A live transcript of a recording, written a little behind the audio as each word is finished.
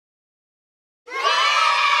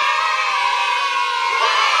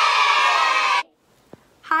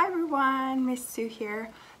everyone, Miss Sue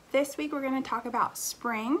here. This week we're going to talk about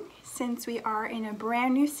spring. Since we are in a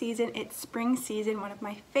brand new season, it's spring season, one of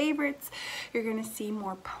my favorites. You're going to see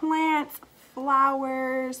more plants,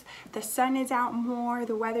 flowers, the sun is out more,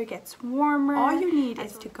 the weather gets warmer. All you need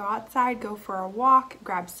is to go outside, go for a walk,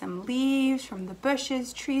 grab some leaves from the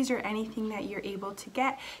bushes, trees, or anything that you're able to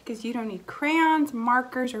get, because you don't need crayons,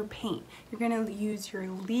 markers, or paint. You're going to use your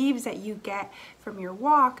leaves that you get from your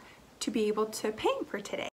walk to be able to paint for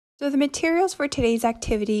today. So the materials for today's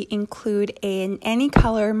activity include any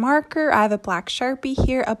color marker. I have a black Sharpie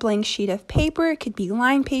here, a blank sheet of paper. It could be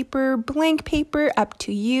line paper, blank paper, up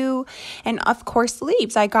to you. And of course,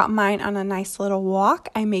 leaves. I got mine on a nice little walk.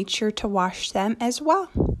 I made sure to wash them as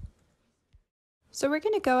well. So we're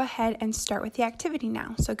going to go ahead and start with the activity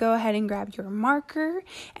now. So go ahead and grab your marker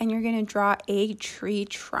and you're going to draw a tree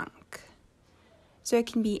trunk. So it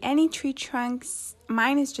can be any tree trunks.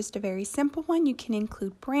 Mine is just a very simple one. You can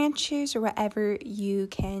include branches or whatever you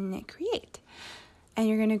can create. And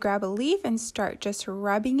you're going to grab a leaf and start just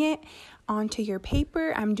rubbing it onto your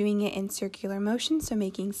paper. I'm doing it in circular motion, so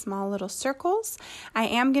making small little circles. I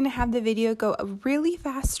am going to have the video go really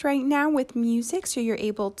fast right now with music, so you're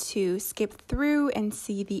able to skip through and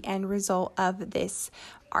see the end result of this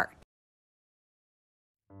art.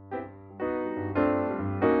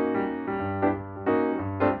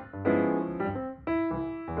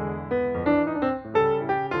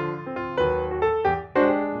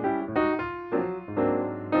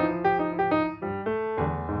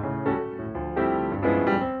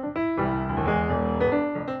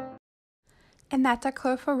 And that's our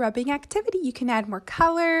chlorophyll rubbing activity. You can add more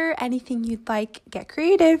color, anything you'd like, get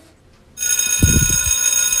creative.